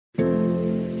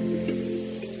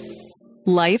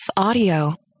Life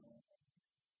Audio.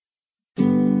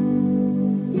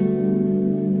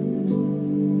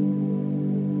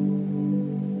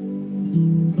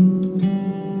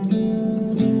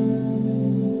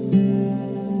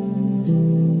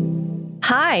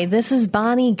 Hi, this is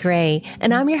Bonnie Gray,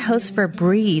 and I'm your host for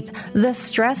Breathe, the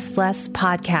Stress Less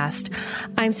podcast.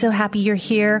 I'm so happy you're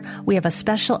here. We have a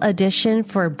special edition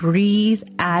for Breathe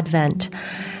Advent.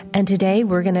 And today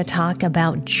we're going to talk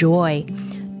about joy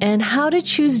and how to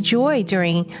choose joy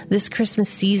during this Christmas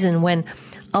season when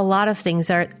a lot of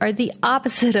things are the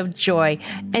opposite of joy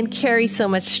and carry so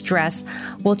much stress,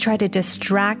 will try to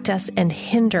distract us and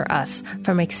hinder us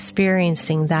from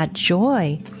experiencing that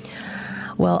joy.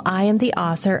 Well, I am the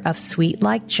author of Sweet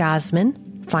Like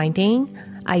Jasmine, Finding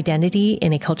Identity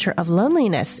in a Culture of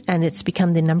Loneliness, and it's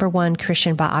become the #1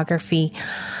 Christian biography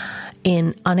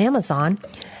on Amazon.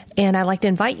 And I'd like to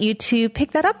invite you to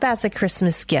pick that up as a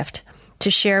Christmas gift to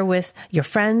share with your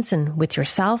friends and with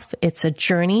yourself. It's a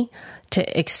journey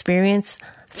to experience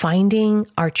finding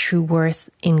our true worth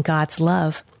in God's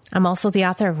love. I'm also the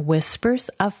author of Whispers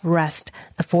of Rest,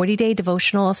 a 40-day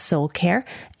devotional of soul care,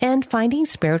 and Finding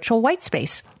Spiritual White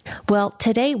Space. Well,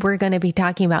 today we're going to be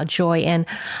talking about joy, and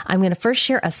I'm going to first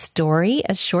share a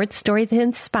short story to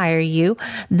inspire you.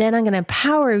 Then I'm going to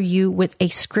empower you with a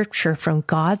scripture from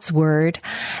God's Word,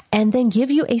 and then give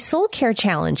you a soul care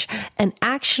challenge, an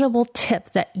actionable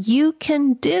tip that you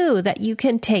can do, that you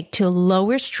can take to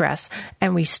lower stress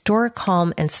and restore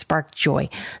calm and spark joy.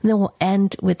 And then we'll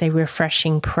end with a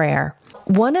refreshing prayer.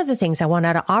 One of the things I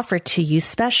wanted to offer to you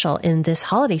special in this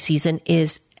holiday season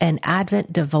is an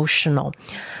Advent devotional.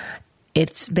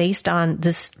 It's based on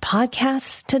this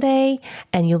podcast today,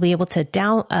 and you'll be able to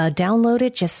download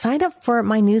it. Just sign up for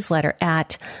my newsletter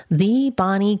at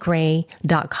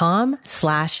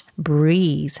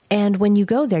thebonniegray.com/breathe. And when you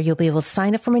go there, you'll be able to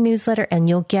sign up for my newsletter, and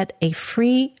you'll get a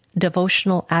free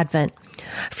devotional Advent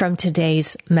from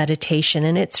today's meditation.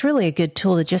 And it's really a good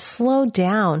tool to just slow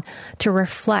down, to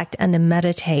reflect, and to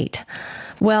meditate.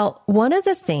 Well, one of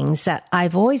the things that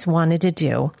I've always wanted to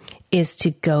do is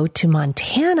to go to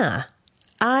Montana.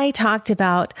 I talked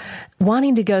about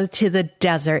wanting to go to the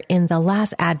desert in the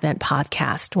last Advent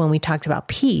podcast when we talked about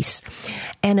peace.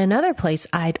 And another place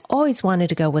I'd always wanted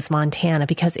to go was Montana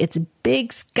because it's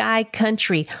big sky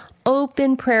country,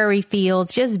 open prairie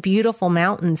fields, just beautiful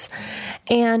mountains.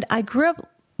 And I grew up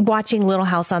watching Little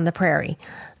House on the Prairie.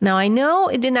 Now, I know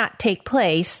it did not take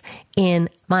place in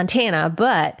Montana,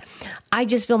 but I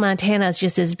just feel Montana is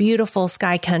just this beautiful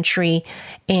sky country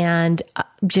and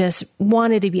just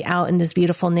wanted to be out in this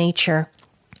beautiful nature.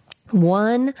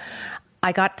 I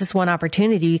got this one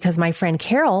opportunity because my friend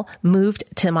Carol moved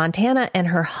to Montana and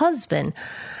her husband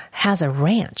has a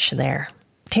ranch there,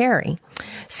 Terry.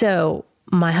 So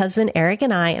my husband, Eric,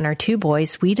 and I and our 2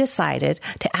 boys, we decided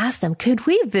to ask them, could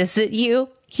we visit you?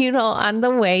 On the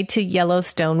way to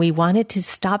Yellowstone, we wanted to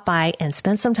stop by and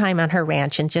spend some time on her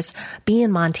ranch and just be in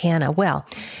Montana. Well,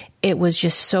 it was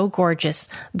just so gorgeous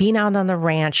being out on the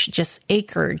ranch, just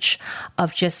acreage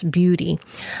of just beauty.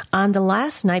 On the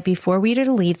last night before we were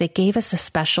to leave, they gave us a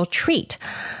special treat.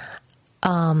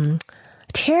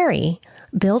 Terry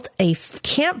built a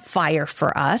campfire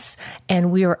for us,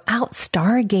 and we were out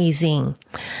stargazing.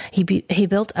 He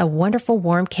built a wonderful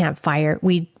warm campfire.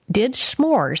 We did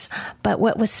s'mores, but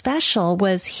what was special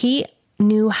was he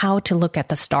knew how to look at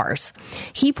the stars.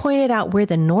 He pointed out where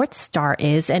the North Star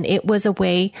is, and it was a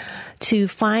way to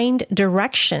find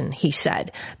direction, he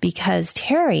said, because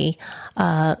Terry,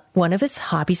 one of his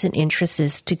hobbies and interests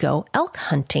is to go elk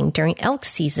hunting during elk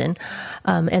season,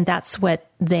 and that's what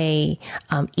they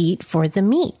eat for the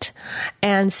meat.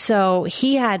 And so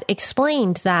he had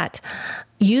explained that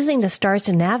using the stars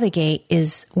to navigate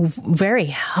is a very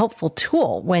helpful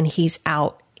tool when he's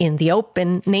out in the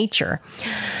open nature.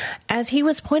 As he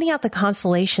was pointing out the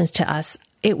constellations to us,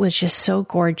 it was just so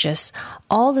gorgeous.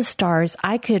 All the stars,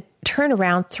 I could turn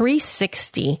around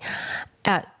 360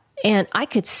 and I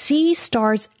could see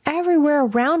stars everywhere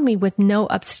around me with no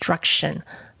obstruction.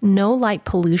 No light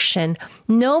pollution,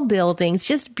 no buildings,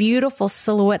 just beautiful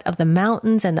silhouette of the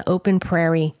mountains and the open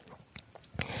prairie.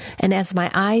 And as my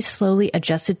eyes slowly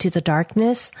adjusted to the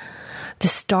darkness, the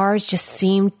stars just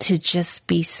seemed to just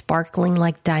be sparkling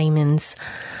like diamonds,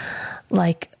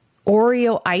 like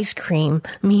Oreo ice cream,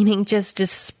 meaning just a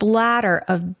splatter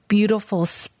of beautiful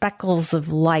speckles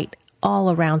of light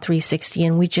all around 360.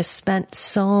 And we just spent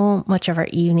so much of our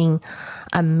evening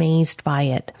amazed by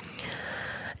it.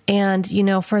 And,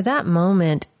 for that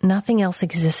moment, nothing else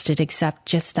existed except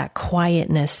just that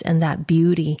quietness and that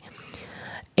beauty.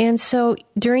 And so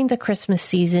during the Christmas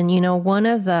season, one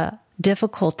of the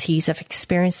difficulties of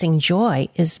experiencing joy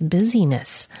is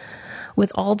busyness.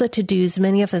 With all the to-dos,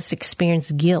 many of us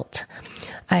experience guilt.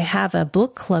 I have a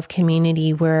book club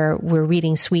community where we're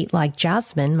reading Sweet Like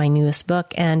Jasmine, my newest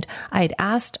book, and I'd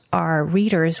asked our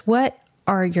readers, what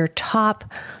are your top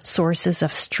sources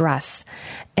of stress?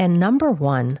 And number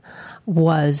one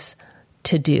was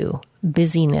to-do,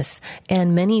 busyness.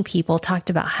 And many people talked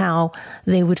about how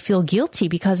they would feel guilty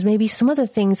because maybe some of the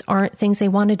things aren't things they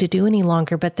wanted to do any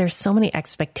longer, but there's so many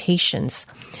expectations.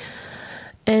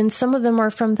 And some of them are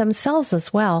from themselves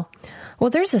as well. Well,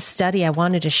 there's a study I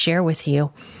wanted to share with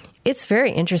you. It's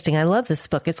very interesting. I love this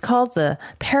book. It's called The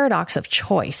Paradox of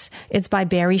Choice. It's by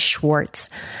Barry Schwartz.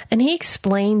 And he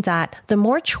explained that the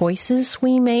more choices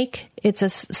we make, it's a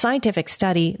scientific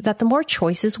study, that the more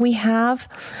choices we have,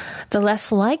 the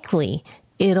less likely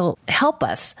it'll help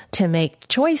us to make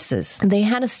choices. They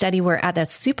had a study where at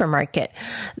that supermarket,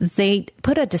 they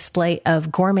put a display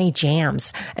of gourmet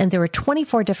jams, and there were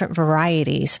 24 different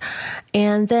varieties.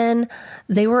 And then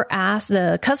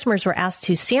the customers were asked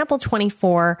to sample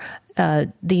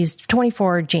these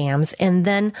 24 jams, and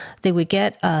then they would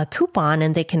get a coupon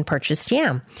and they can purchase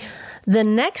jam. The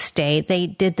next day, they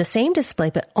did the same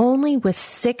display, but only with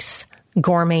 6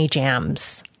 gourmet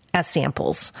jams as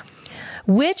samples.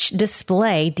 Which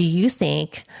display do you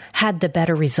think had the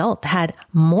better result, had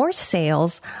more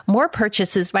sales, more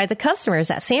purchases by the customers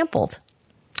that sampled?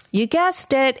 You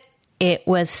guessed it. It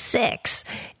was 6.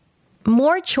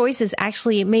 More choices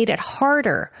actually made it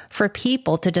harder for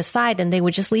people to decide, and they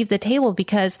would just leave the table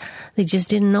because they just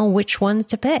didn't know which ones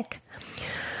to pick.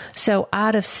 So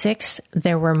out of 6,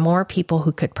 there were more people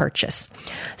who could purchase.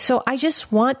 So I just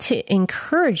want to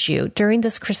encourage you during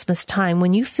this Christmas time,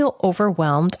 when you feel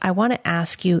overwhelmed, I want to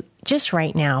ask you just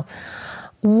right now,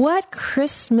 what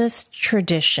Christmas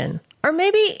tradition, or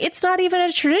maybe it's not even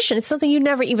a tradition, it's something you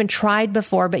never even tried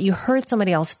before, but you heard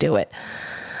somebody else do it.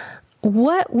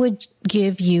 What would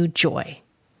give you joy?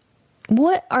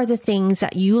 What are the things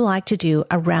that you like to do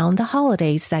around the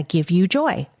holidays that give you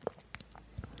joy?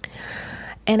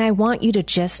 And I want you to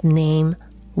just name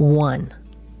one.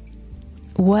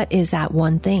 What is that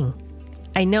one thing?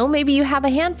 I know maybe you have a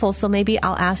handful, so maybe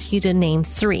I'll ask you to name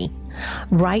 3.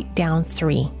 Write down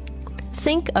 3.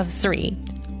 Think of 3.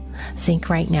 Think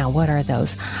right now, what are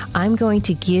those? I'm going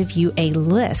to give you a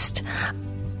list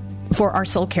for our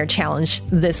Soul Care Challenge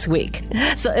this week.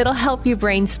 So it'll help you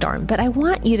brainstorm. But I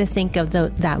want you to think of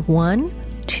that 1,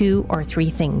 2, or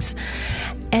 3 things.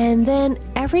 And then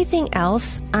everything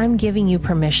else, I'm giving you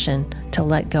permission to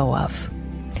let go of.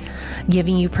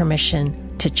 Giving you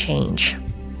permission to change.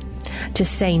 To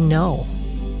say no.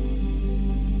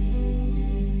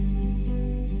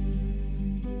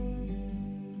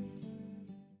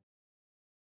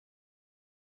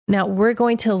 Now, we're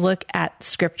going to look at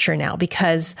scripture now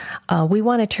because we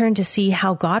want to turn to see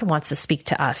how God wants to speak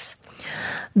to us.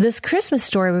 This Christmas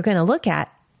story we're going to look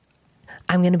at,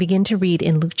 I'm going to begin to read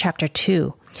in Luke chapter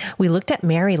 2. We looked at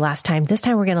Mary last time. This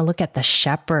time we're going to look at the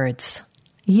shepherds.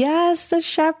 Yes, the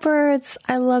shepherds.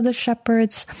 I love the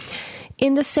shepherds.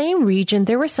 In the same region,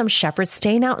 there were some shepherds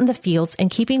staying out in the fields and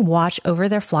keeping watch over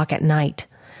their flock at night.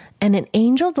 And an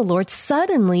angel of the Lord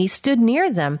suddenly stood near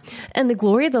them, and the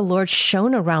glory of the Lord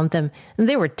shone around them, and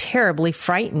they were terribly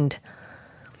frightened.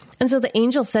 And so the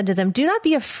angel said to them, "Do not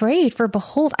be afraid, for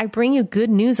behold, I bring you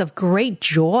good news of great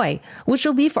joy, which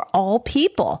will be for all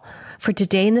people. For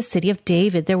today in the city of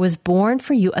David, there was born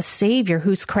for you a Savior,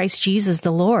 who's Christ Jesus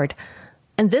the Lord.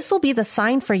 And this will be the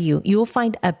sign for you. You will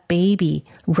find a baby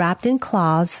wrapped in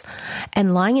cloths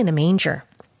and lying in a manger."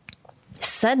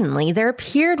 Suddenly there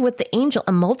appeared with the angel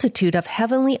a multitude of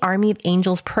heavenly army of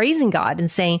angels praising God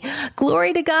and saying,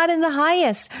 "Glory to God in the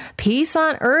highest, peace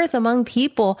on earth among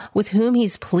people with whom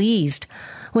he's pleased."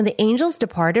 When the angels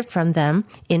departed from them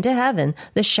into heaven,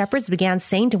 the shepherds began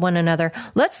saying to one another,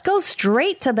 "Let's go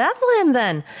straight to Bethlehem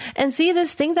then, and see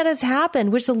this thing that has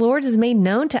happened, which the Lord has made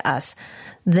known to us."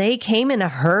 They came in a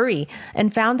hurry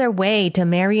and found their way to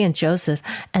Mary and Joseph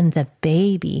and the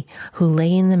baby who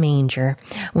lay in the manger.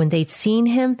 When they'd seen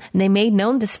him, they made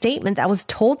known the statement that was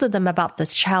told to them about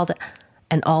this child.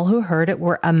 And all who heard it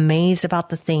were amazed about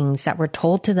the things that were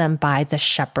told to them by the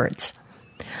shepherds.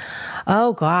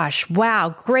 Oh gosh,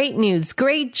 wow, great news,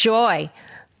 great joy.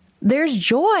 There's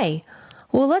joy.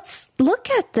 Well, let's look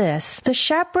at this. The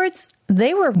shepherds,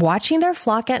 they were watching their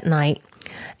flock at night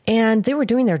and they were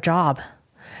doing their job.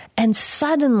 And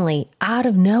suddenly, out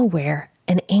of nowhere,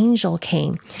 an angel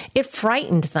came. It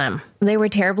frightened them. They were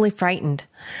terribly frightened.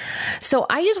 So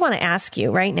I just want to ask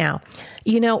you right now,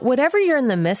 whatever you're in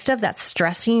the midst of that's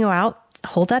stressing you out,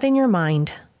 hold that in your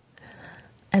mind.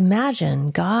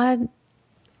 Imagine God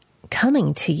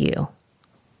coming to you,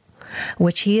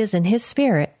 which he is in his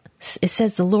spirit. It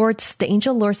says the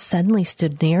angel Lord suddenly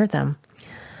stood near them.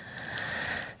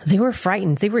 They were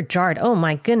frightened. They were jarred. Oh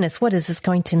my goodness, what is this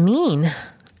going to mean?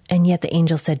 And yet the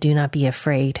angel said, do not be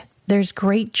afraid. There's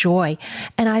great joy.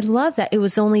 And I love that it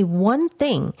was only one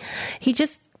thing. He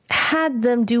just had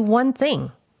them do one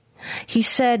thing. He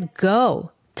said,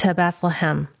 go to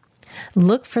Bethlehem.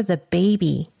 Look for the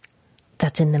baby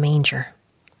that's in the manger.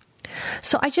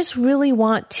 So I just really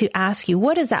want to ask you,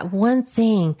 what is that one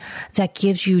thing that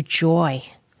gives you joy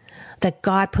that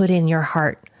God put in your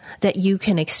heart that you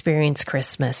can experience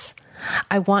Christmas?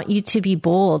 I want you to be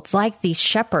bold like these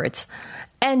shepherds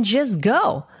and just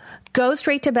go. Go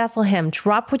straight to Bethlehem.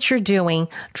 Drop what you're doing.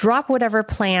 Drop whatever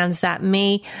plans that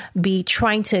may be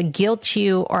trying to guilt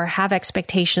you or have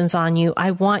expectations on you.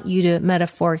 I want you to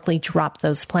metaphorically drop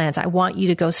those plans. I want you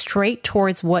to go straight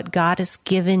towards what God has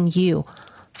given you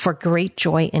for great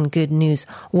joy and good news.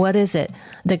 What is it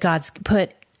that God's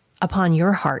put upon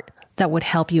your heart that would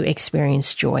help you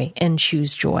experience joy and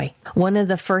choose joy? One of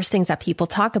the first things that people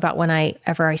talk about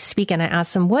whenever I speak and I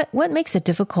ask them, what makes it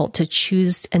difficult to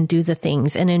choose and do the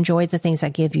things and enjoy the things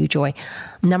that give you joy?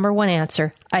 Number one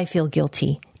answer, I feel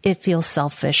guilty. It feels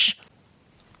selfish.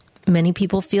 Many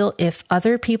people feel if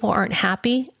other people aren't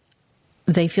happy,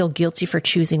 they feel guilty for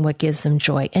choosing what gives them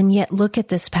joy. And yet look at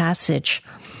this passage.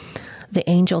 The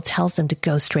angel tells them to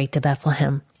go straight to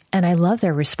Bethlehem. And I love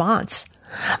their response.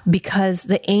 Because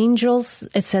the angels,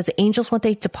 it says the angels, when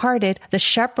they departed, the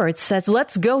shepherds says,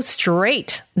 let's go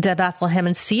straight to Bethlehem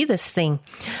and see this thing.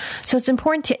 So it's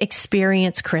important to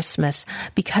experience Christmas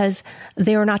because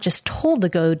they were not just told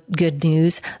the good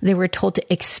news, they were told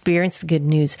to experience the good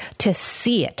news, to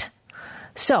see it.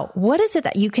 So what is it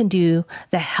that you can do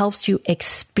that helps you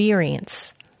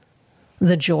experience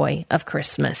the joy of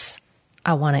Christmas?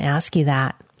 I want to ask you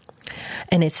that.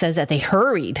 And it says that they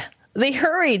hurried.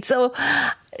 So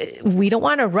we don't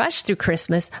want to rush through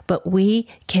Christmas, but we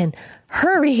can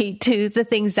hurry to the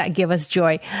things that give us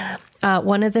joy.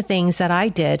 One of the things that I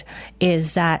did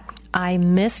is that I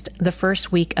missed the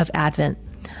first week of Advent,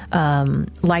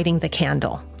 lighting the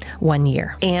candle one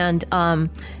year. And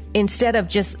instead of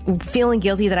just feeling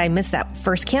guilty that I missed that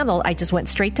first candle, I just went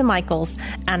straight to Michael's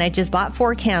and I just bought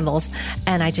 4 candles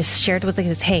and I just shared with the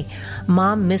kids, hey,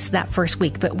 Mom missed that first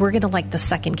week, but we're going to light the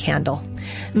second candle.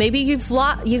 Maybe you've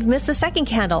missed the second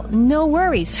candle. No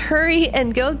worries. Hurry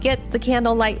and go get the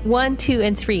candle light 1, 2,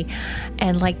 and 3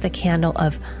 and light the candle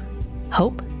of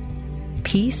hope,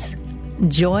 peace,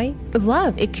 joy,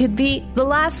 love. It could be the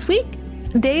last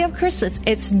day of Christmas.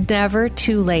 It's never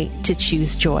too late to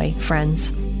choose joy,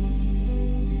 friends.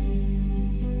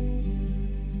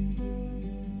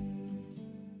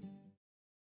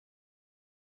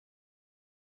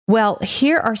 Well,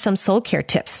 here are some soul care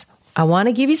tips. I want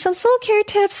to give you some soul care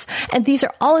tips. And these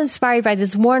are all inspired by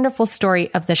this wonderful story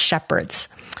of the shepherds.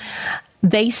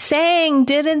 They sang,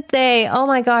 didn't they? Oh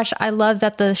my gosh. I love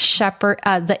that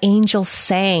the angels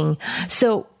sang.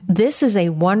 So this is a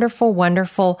wonderful,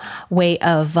 wonderful way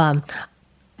of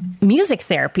music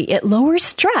therapy. It lowers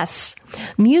stress.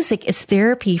 Music is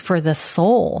therapy for the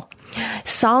soul.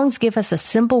 Songs give us a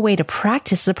simple way to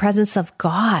practice the presence of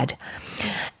God.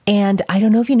 And I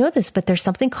don't know if you know this, but there's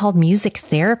something called music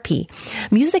therapy.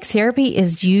 Music therapy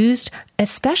is used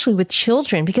especially with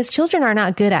children because children are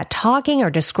not good at talking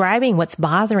or describing what's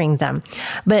bothering them.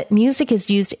 But music is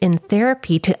used in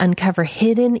therapy to uncover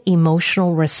hidden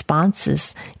emotional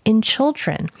responses in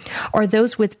children or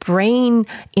those with brain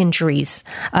injuries,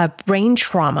 brain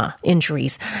trauma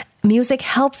injuries. Music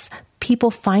helps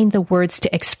people find the words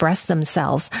to express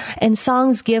themselves, and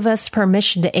songs give us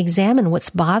permission to examine what's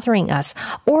bothering us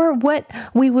or what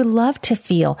we would love to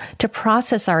feel, to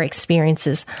process our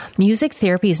experiences. Music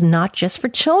therapy is not just for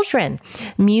children.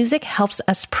 Music helps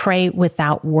us pray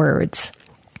without words.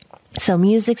 So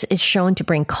music is shown to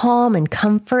bring calm and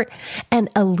comfort and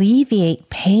alleviate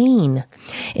pain.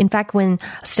 In fact, when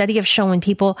a study have shown when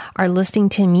people are listening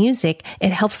to music,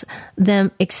 it helps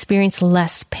them experience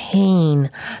less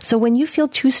pain. So when you feel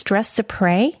too stressed to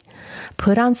pray,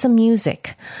 put on some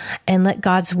music and let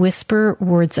God's whisper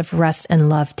words of rest and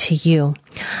love to you.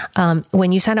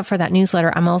 When you sign up for that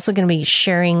newsletter, I'm also going to be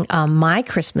sharing my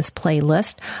Christmas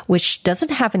playlist, which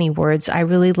doesn't have any words. I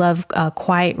really love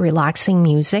quiet, relaxing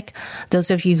music. Those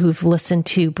of you who've listened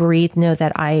to Breathe know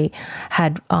that I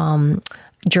had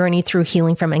journeyed through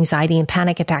healing from anxiety and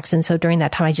panic attacks. And so during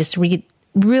that time, I just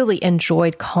really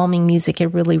enjoyed calming music. It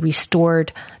really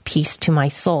restored peace to my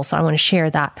soul. So I want to share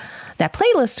that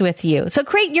playlist with you. So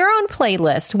create your own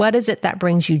playlist. What is it that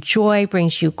brings you joy,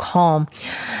 brings you calm?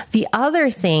 The other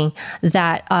thing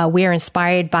that we are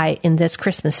inspired by in this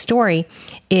Christmas story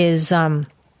is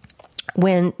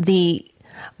when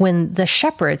the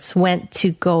shepherds went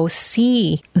to go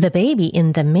see the baby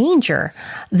in the manger.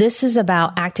 This is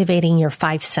about activating your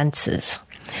 5 senses.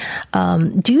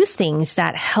 Do things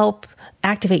that help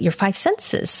activate your 5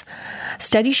 senses.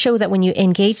 Studies show that when you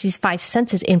engage these 5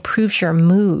 senses, it improves your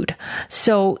mood.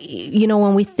 So,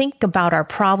 when we think about our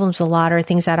problems a lot or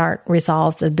things that aren't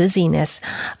resolved, the busyness,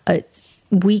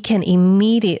 we can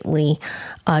immediately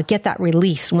get that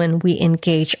release when we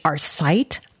engage our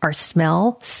sight, our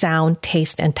smell, sound,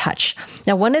 taste, and touch.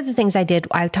 Now, one of the things I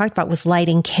talked about was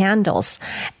lighting candles.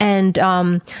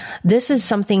 And this is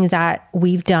something that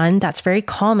we've done that's very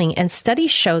calming. And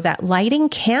studies show that lighting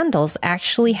candles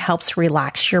actually helps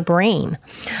relax your brain.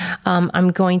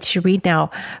 I'm going to read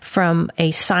now from a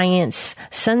Science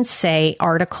Sensei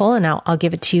article, and I'll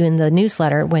give it to you in the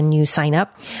newsletter when you sign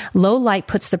up. Low light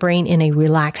puts the brain in a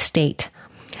relaxed state.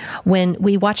 When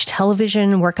we watch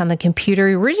television, work on the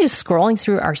computer, we're just scrolling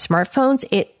through our smartphones,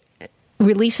 it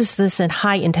releases this in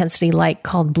high intensity light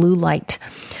called blue light.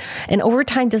 And over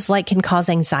time, this light can cause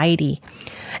anxiety,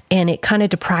 and it kind of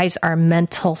deprives our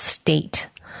mental state.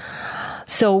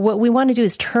 So what we want to do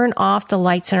is turn off the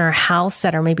lights in our house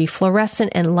that are maybe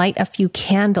fluorescent and light a few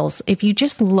candles. If you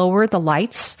just lower the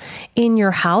lights in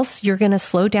your house, you're going to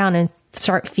slow down and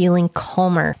start feeling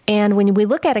calmer. And when we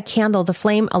look at a candle, the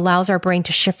flame allows our brain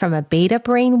to shift from a beta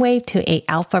brainwave to a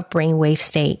alpha brainwave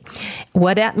state.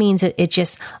 What that means is it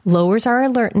just lowers our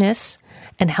alertness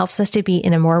and helps us to be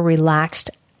in a more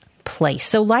relaxed place.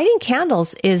 So lighting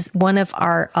candles is one of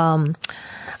our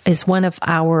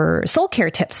soul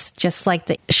care tips. Just like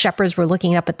the shepherds were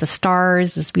looking up at the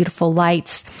stars, these beautiful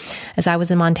lights. As I was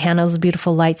in Montana, those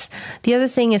beautiful lights. The other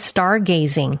thing is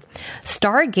stargazing.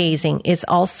 Stargazing is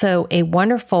also a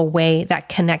wonderful way that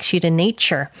connects you to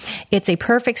nature. It's a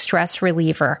perfect stress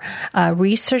reliever.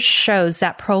 Research shows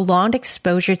that prolonged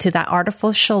exposure to that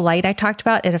artificial light I talked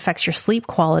about, it affects your sleep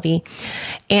quality.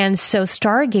 And so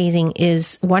stargazing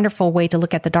is a wonderful way to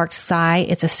look at the dark sky.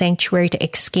 It's a sanctuary to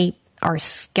escape our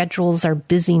schedules, our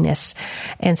busyness,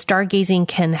 and stargazing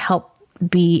can help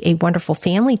be a wonderful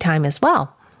family time as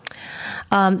well.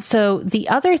 So the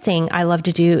other thing I love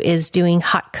to do is doing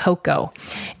hot cocoa.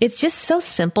 It's just so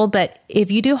simple, but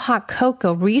if you do hot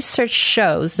cocoa, research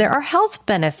shows there are health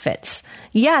benefits.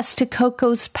 Yes, to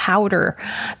cocoa's powder.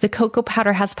 The cocoa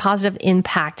powder has positive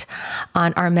impact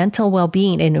on our mental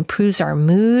well-being. It improves our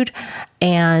mood.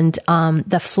 And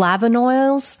the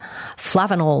flavonols,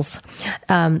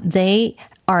 they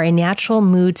are a natural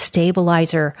mood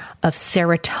stabilizer of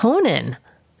serotonin.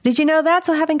 Did you know that?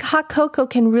 So having hot cocoa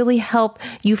can really help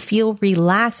you feel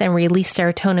relaxed and release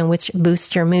serotonin, which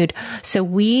boosts your mood. So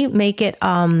we make it,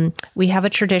 we have a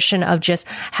tradition of just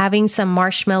having some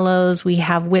marshmallows. We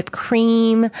have whipped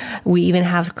cream. We even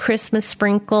have Christmas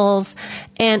sprinkles.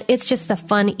 And it's just a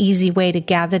fun, easy way to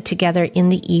gather together in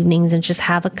the evenings and just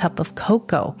have a cup of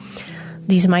cocoa.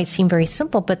 These might seem very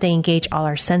simple, but they engage all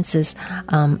our senses,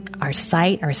 our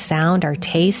sight, our sound, our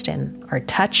taste, and our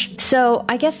touch. So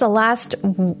I guess the last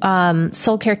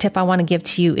soul care tip I want to give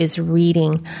to you is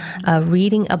reading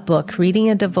a book, reading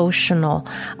a devotional,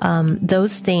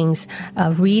 those things,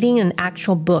 reading an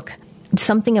actual book.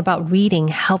 Something about reading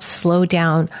helps slow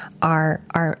down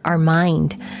our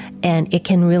mind, and it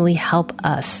can really help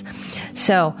us.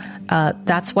 So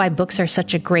that's why books are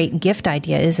such a great gift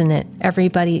idea, isn't it?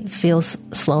 Everybody feels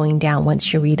slowing down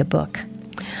once you read a book.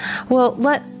 Well,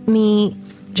 let me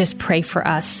just pray for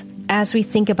us as we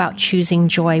think about choosing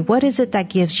joy. What is it that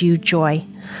gives you joy?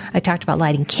 I talked about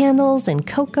lighting candles and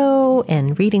cocoa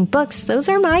and reading books. Those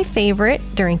are my favorite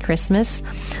during Christmas.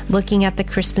 Looking at the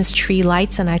Christmas tree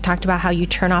lights, and I talked about how you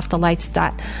turn off the lights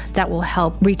that will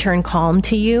help return calm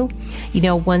to you. You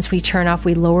know, once we turn off,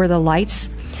 we lower the lights.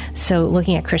 So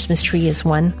looking at Christmas tree is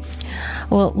one.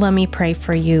 Well, let me pray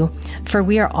for you. For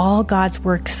we are all God's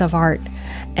works of art,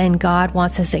 and God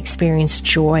wants us to experience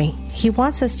joy. He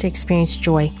wants us to experience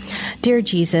joy. Dear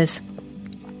Jesus,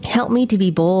 help me to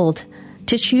be bold,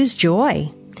 to choose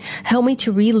joy. Help me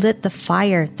to relit the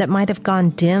fire that might have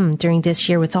gone dim during this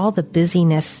year with all the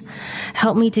busyness.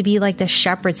 Help me to be like the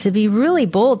shepherds, to be really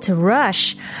bold, to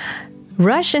rush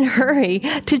and hurry,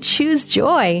 to choose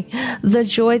joy, the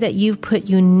joy that you've put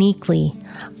uniquely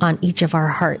on each of our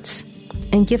hearts.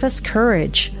 And give us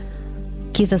courage.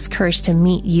 Give us courage to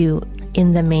meet you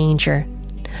in the manger,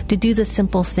 to do the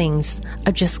simple things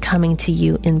of just coming to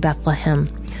you in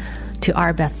Bethlehem, to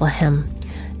our Bethlehem.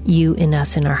 you in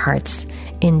us in our hearts.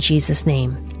 In Jesus'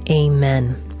 name,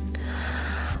 amen.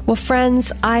 Well,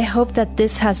 friends, I hope that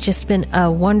this has just been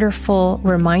a wonderful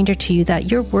reminder to you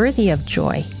that you're worthy of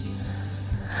joy.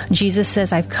 Jesus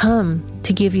says, I've come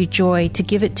to give you joy, to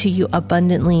give it to you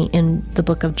abundantly in the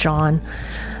book of John.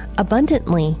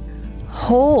 Abundantly,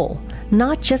 whole,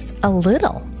 not just a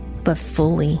little, but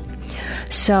fully.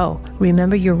 So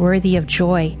remember, you're worthy of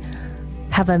joy.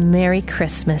 Have a Merry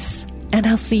Christmas, and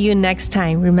I'll see you next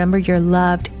time. Remember, you're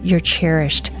loved, you're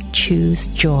cherished. Choose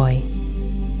joy.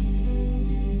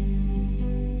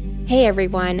 Hey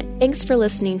everyone, thanks for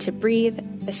listening to Breathe,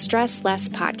 the Stress Less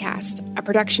podcast, a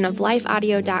production of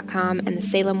lifeaudio.com and the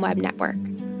Salem Web Network.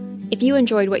 If you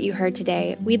enjoyed what you heard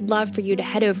today, we'd love for you to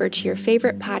head over to your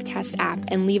favorite podcast app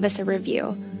and leave us a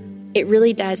review. It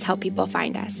really does help people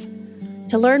find us.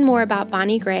 To learn more about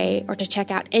Bonnie Gray or to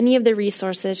check out any of the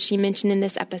resources she mentioned in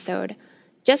this episode,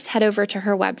 just head over to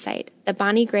her website,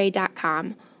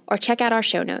 thebonniegray.com, or check out our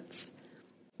show notes.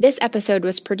 This episode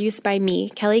was produced by me,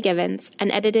 Kelly Givens,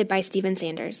 and edited by Stephen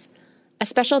Sanders. A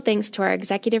special thanks to our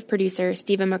executive producer,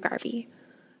 Stephen McGarvey.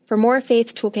 For more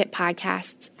Faith Toolkit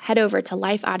podcasts, head over to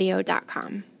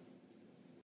lifeaudio.com.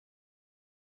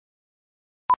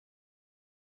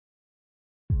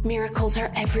 Miracles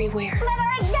are everywhere. Let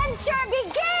our adventure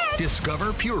begin!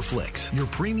 Discover PureFlix, your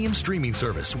premium streaming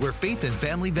service where faith and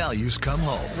family values come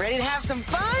home. Ready to have some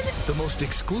fun? The most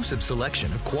exclusive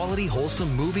selection of quality,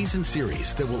 wholesome movies and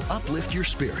series that will uplift your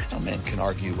spirit. A man can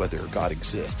argue whether God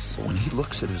exists, but when he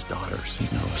looks at his daughters,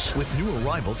 he knows. With new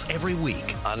arrivals every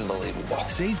week. Unbelievable.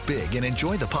 Save big and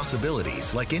enjoy the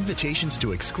possibilities, like invitations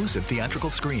to exclusive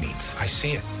theatrical screenings. I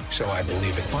see it, so I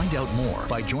believe it. Find out more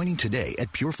by joining today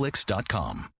at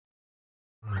pureflix.com.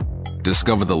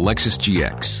 Discover the Lexus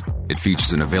GX. It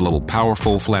features an available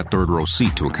powerful flat third-row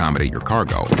seat to accommodate your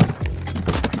cargo,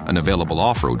 an available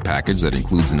off-road package that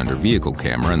includes an under-vehicle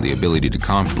camera and the ability to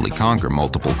confidently conquer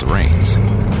multiple terrains,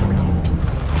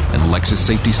 and Lexus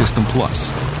Safety System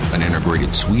Plus, an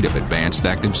integrated suite of advanced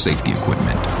active safety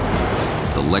equipment.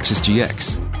 The Lexus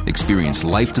GX. Experience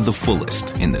life to the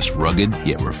fullest in this rugged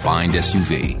yet refined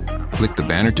SUV. Click the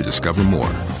banner to discover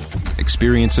more.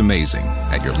 Experience amazing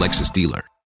at your Lexus dealer.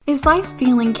 Is life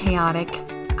feeling chaotic?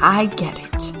 I get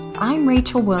it. I'm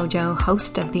Rachel Wojo,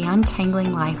 host of the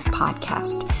Untangling Life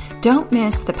podcast. Don't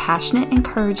miss the passionate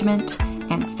encouragement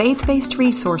and faith-based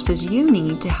resources you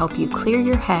need to help you clear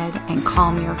your head and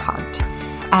calm your heart.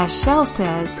 As Shell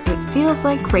says, it feels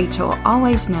like Rachel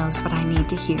always knows what I need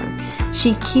to hear.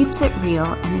 She keeps it real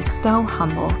and is so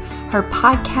humble. Her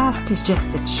podcast is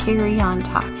just the cherry on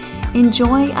top.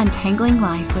 Enjoy Untangling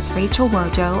Life with Rachel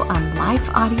Wojo on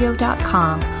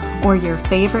lifeaudio.com or your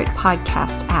favorite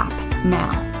podcast app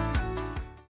now.